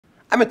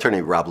I'm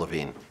attorney Rob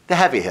Levine, the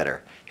heavy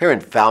hitter, here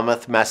in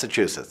Falmouth,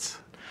 Massachusetts.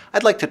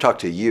 I'd like to talk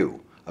to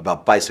you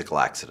about bicycle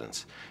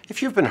accidents.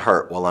 If you've been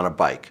hurt while on a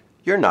bike,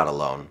 you're not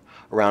alone.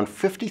 Around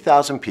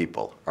 50,000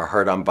 people are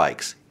hurt on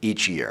bikes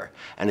each year,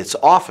 and it's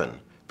often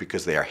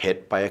because they are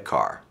hit by a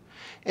car.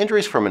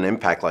 Injuries from an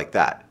impact like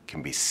that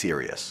can be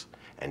serious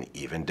and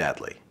even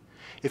deadly.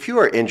 If you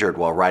are injured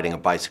while riding a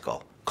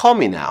bicycle, call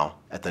me now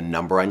at the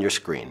number on your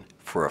screen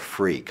for a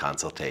free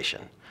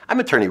consultation. I'm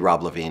attorney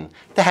Rob Levine,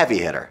 the heavy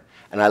hitter,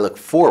 and I look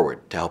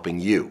forward to helping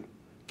you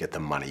get the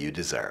money you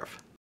deserve.